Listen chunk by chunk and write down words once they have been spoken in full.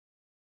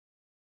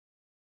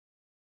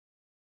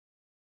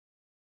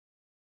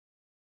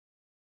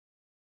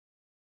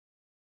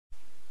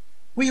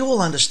We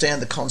all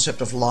understand the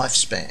concept of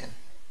lifespan.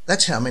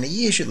 That's how many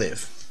years you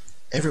live.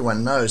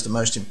 Everyone knows the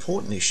most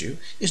important issue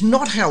is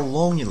not how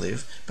long you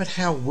live, but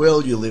how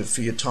well you live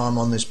for your time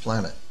on this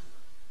planet.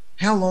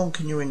 How long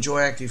can you enjoy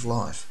active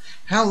life?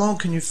 How long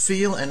can you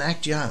feel and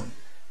act young?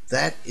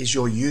 That is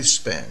your youth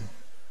span.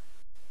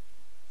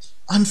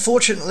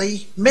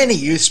 Unfortunately, many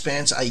youth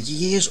spans are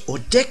years or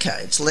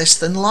decades less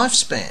than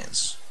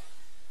lifespans.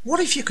 What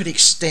if you could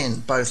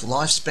extend both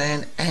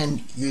lifespan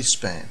and youth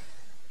span?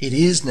 It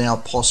is now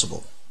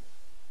possible.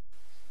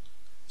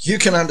 You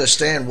can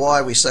understand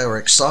why we so are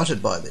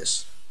excited by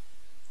this.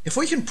 If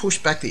we can push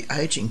back the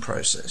aging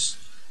process,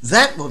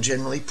 that will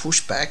generally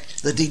push back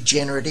the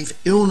degenerative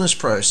illness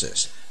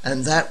process,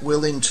 and that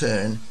will in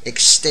turn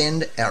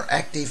extend our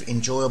active,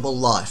 enjoyable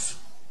life.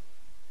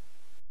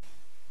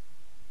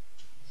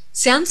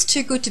 Sounds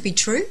too good to be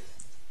true?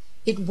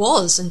 It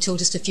was until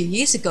just a few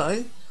years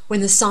ago when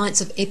the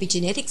science of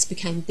epigenetics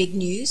became big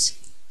news.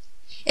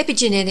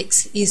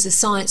 Epigenetics is the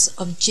science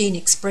of gene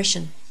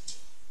expression.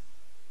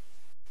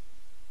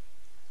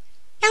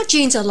 Our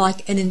genes are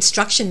like an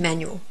instruction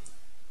manual.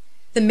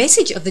 The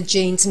message of the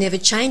genes never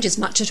changes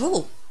much at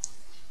all,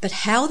 but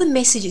how the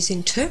message is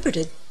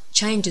interpreted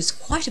changes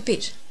quite a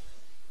bit.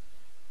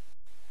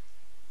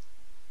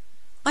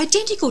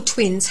 Identical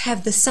twins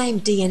have the same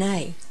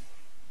DNA.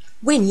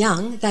 When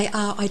young, they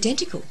are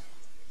identical.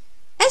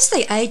 As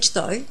they age,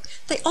 though,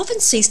 they often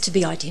cease to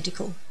be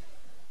identical.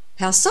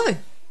 How so?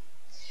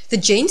 The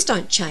genes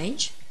don't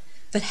change,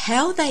 but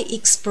how they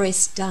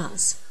express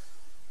does.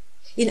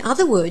 In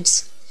other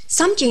words,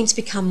 some genes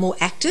become more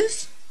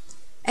active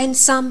and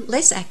some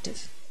less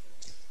active.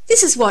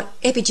 This is what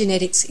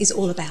epigenetics is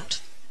all about.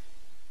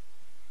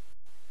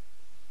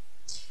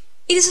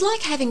 It is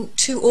like having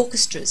two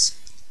orchestras,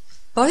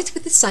 both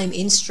with the same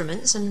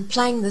instruments and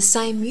playing the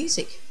same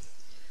music.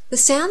 The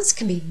sounds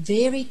can be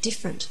very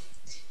different.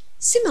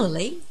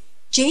 Similarly,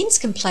 genes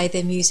can play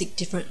their music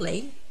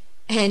differently,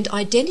 and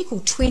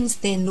identical twins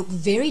then look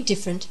very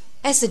different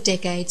as the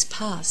decades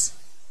pass.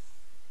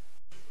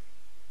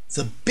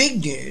 The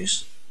big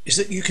news is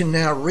that you can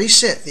now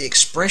reset the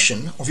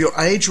expression of your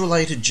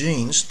age-related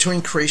genes to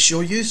increase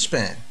your youth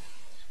span.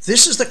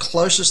 This is the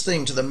closest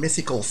thing to the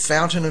mythical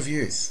fountain of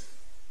youth.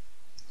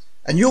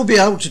 And you'll be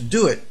able to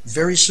do it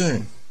very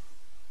soon.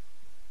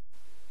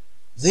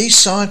 These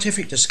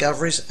scientific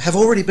discoveries have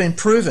already been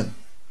proven.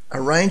 A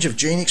range of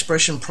gene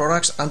expression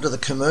products under the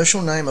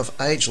commercial name of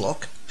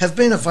ageLOC have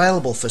been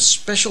available for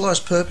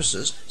specialised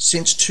purposes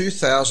since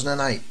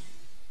 2008.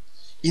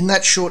 In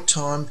that short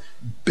time,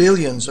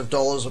 billions of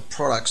dollars of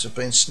products have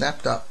been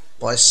snapped up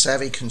by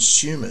savvy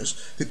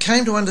consumers who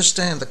came to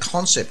understand the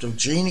concept of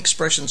gene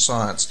expression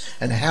science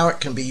and how it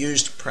can be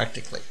used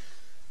practically.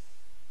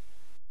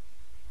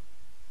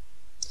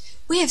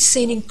 We have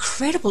seen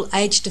incredible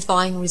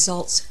age-defying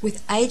results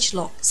with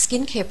ageLOC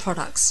skincare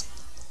products.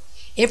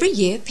 Every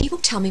year, people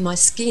tell me my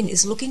skin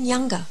is looking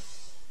younger.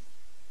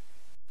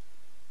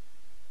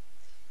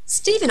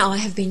 Steve and I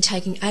have been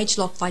taking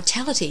ageLOC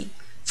Vitality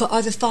for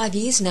over 5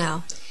 years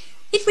now.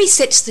 It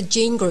resets the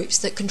gene groups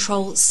that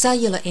control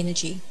cellular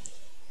energy.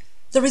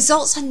 The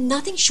results are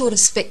nothing short of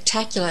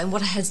spectacular in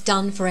what it has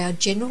done for our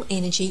general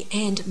energy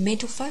and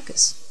mental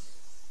focus.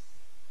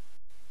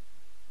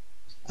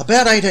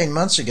 About 18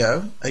 months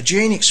ago, a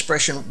gene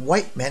expression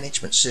weight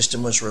management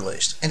system was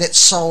released, and it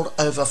sold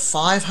over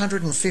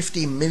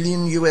 $550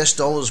 million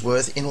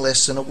worth in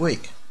less than a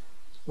week.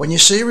 When you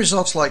see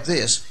results like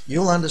this,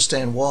 you'll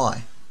understand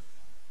why.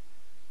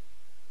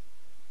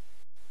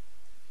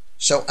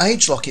 So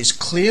ageLOC is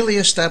clearly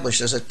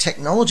established as a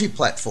technology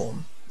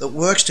platform that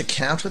works to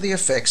counter the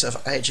effects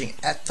of aging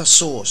at the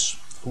source,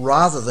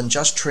 rather than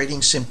just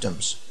treating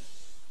symptoms.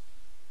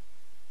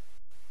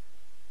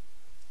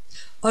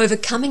 Over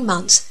coming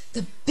months,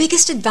 the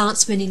biggest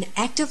advancement in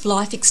active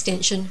life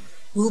extension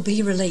will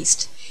be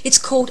released. It's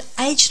called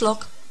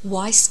ageLOC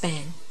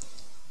Y-Span.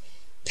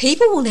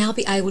 People will now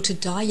be able to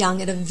die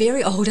young at a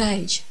very old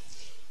age.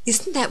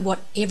 Isn't that what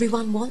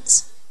everyone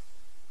wants?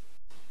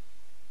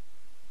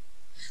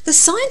 The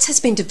science has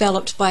been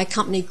developed by a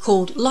company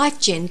called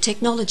LifeGen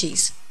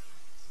Technologies.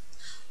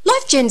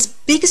 LifeGen's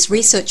biggest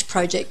research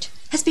project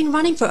has been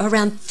running for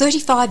around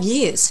 35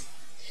 years,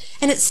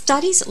 and it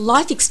studies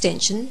life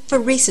extension for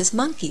rhesus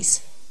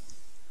monkeys.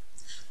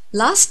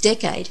 Last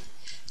decade,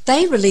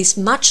 they released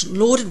much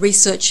lauded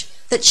research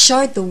that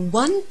showed the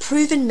one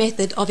proven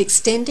method of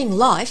extending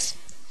life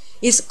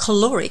is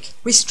caloric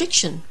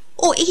restriction,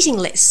 or eating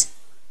less.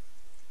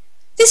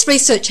 This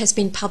research has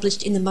been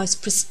published in the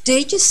most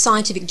prestigious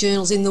scientific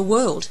journals in the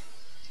world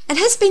and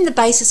has been the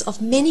basis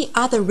of many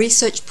other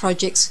research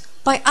projects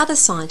by other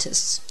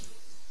scientists.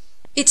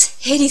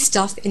 It's heady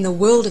stuff in the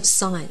world of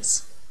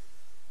science.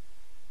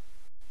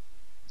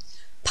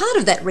 Part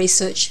of that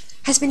research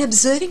has been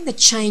observing the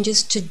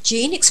changes to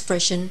gene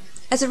expression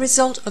as a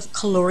result of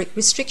caloric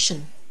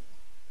restriction.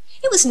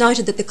 It was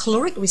noted that the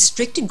caloric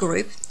restricted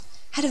group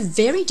had a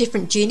very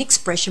different gene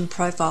expression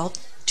profile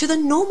to the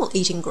normal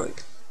eating group.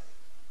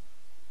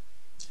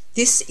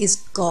 This is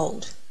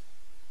gold.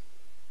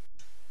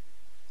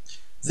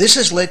 This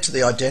has led to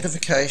the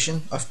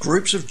identification of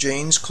groups of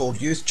genes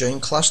called youth gene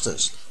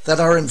clusters that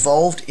are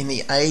involved in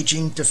the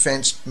aging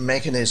defense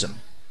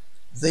mechanism.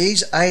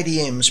 These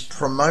ADMs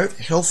promote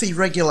healthy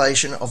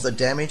regulation of the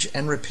damage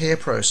and repair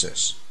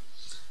process.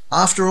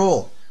 After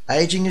all,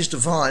 aging is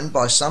defined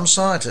by some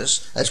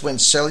scientists as when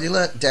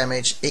cellular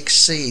damage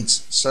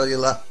exceeds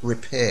cellular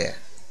repair.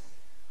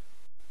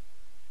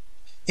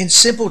 In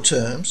simple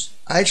terms,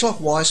 ageLOC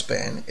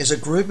Y-span is a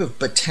group of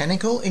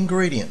botanical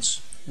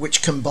ingredients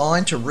which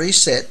combine to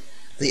reset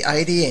the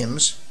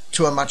ADMs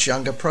to a much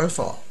younger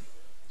profile.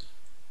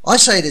 I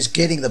say it is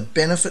getting the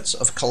benefits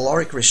of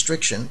caloric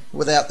restriction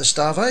without the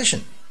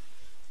starvation.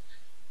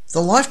 The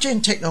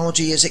LifeGen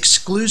technology is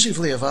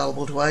exclusively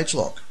available to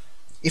ageLOC.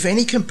 If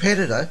any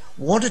competitor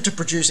wanted to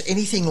produce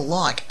anything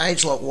like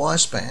ageLOC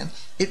Y-span,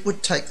 it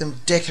would take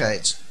them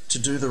decades to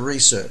do the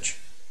research.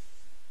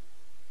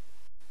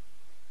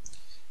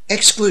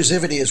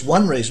 Exclusivity is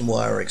one reason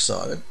why we're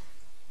excited,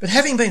 but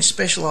having been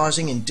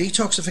specialising in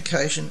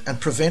detoxification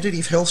and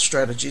preventative health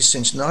strategies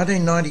since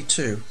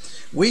 1992,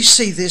 we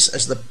see this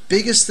as the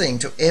biggest thing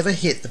to ever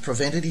hit the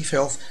preventative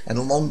health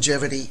and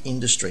longevity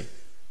industry.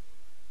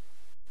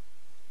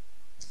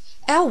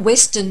 Our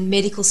Western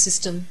medical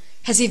system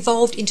has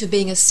evolved into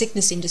being a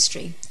sickness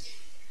industry,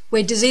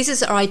 where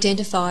diseases are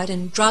identified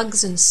and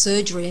drugs and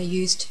surgery are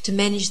used to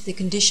manage the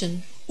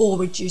condition or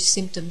reduce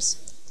symptoms.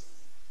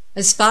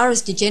 As far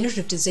as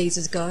degenerative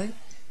diseases go,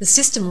 the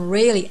system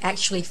rarely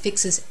actually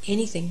fixes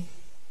anything.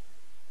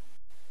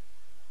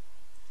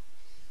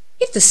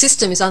 If the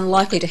system is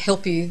unlikely to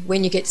help you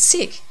when you get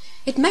sick,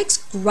 it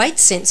makes great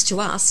sense to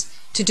us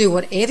to do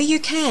whatever you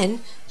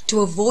can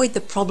to avoid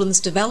the problems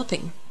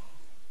developing.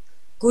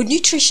 Good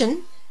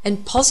nutrition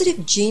and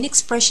positive gene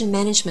expression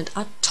management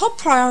are top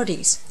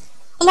priorities,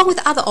 along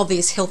with other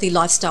obvious healthy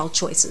lifestyle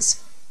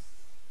choices.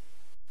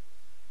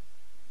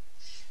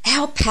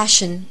 Our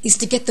passion is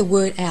to get the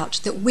word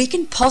out that we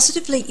can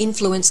positively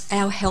influence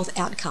our health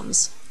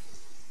outcomes.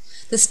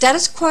 The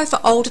status quo for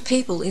older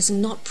people is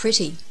not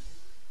pretty.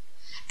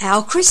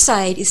 Our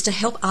crusade is to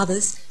help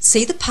others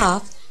see the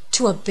path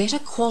to a better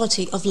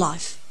quality of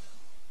life.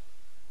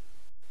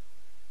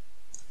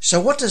 So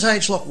what does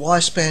ageLOC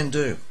Y-span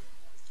do?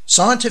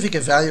 Scientific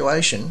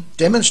evaluation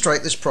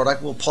demonstrate this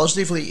product will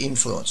positively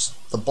influence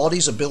the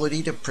body's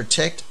ability to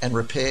protect and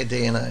repair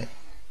DNA.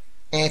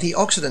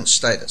 Antioxidant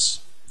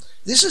status.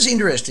 This is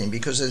interesting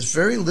because there's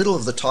very little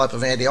of the type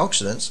of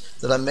antioxidants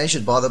that are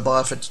measured by the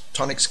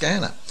biophotonic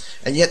scanner,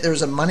 and yet there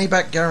is a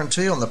money-back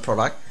guarantee on the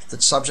product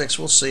that subjects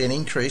will see an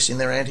increase in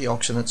their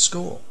antioxidant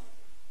score.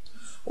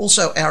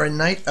 Also, our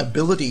innate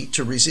ability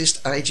to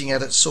resist aging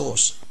at its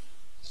source.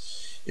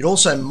 It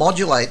also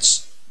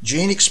modulates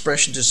gene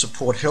expression to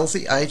support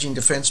healthy aging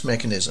defense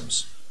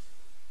mechanisms.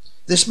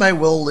 This may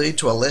well lead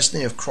to a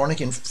lessening of chronic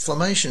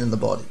inflammation in the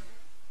body.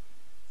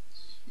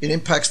 It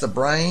impacts the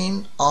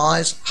brain,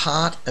 eyes,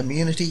 heart,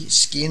 immunity,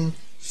 skin,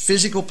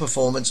 physical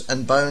performance,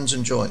 and bones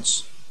and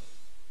joints.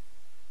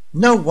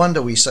 No wonder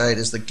we say it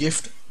is the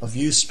gift of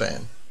youth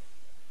span.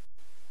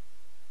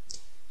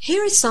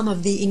 Here are some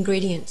of the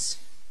ingredients.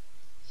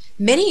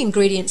 Many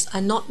ingredients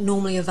are not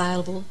normally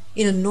available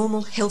in a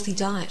normal healthy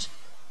diet.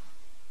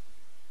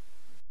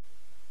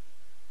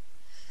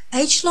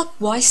 ageLOC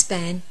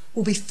Y-span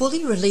will be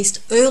fully released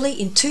early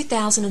in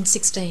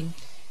 2016.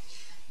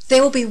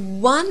 There will be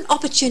one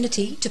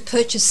opportunity to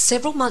purchase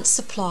several months'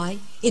 supply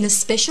in a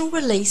special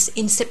release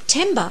in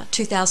September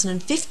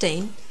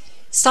 2015,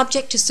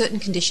 subject to certain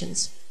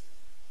conditions.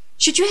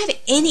 Should you have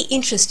any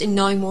interest in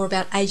knowing more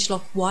about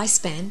ageLOC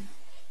Y-span,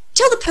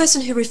 tell the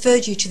person who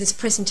referred you to this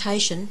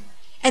presentation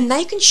and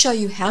they can show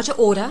you how to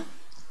order,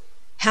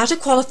 how to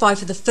qualify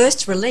for the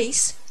first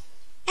release,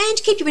 and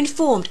keep you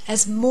informed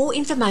as more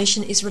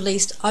information is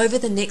released over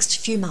the next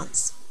few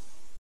months.